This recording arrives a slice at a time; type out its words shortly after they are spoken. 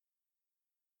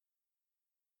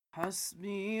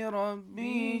حسبي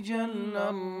ربي جل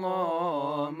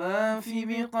الله، ما في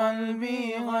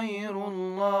بقلبي غير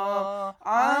الله.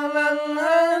 على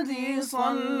الهادي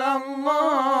صلى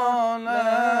الله،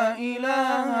 لا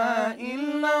إله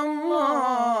إلا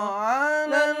الله.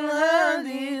 على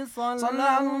الهادي صلى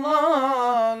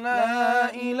الله،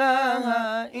 لا إله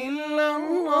إلا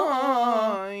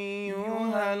الله.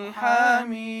 أيها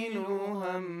الحامل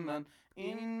هما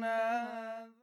إنا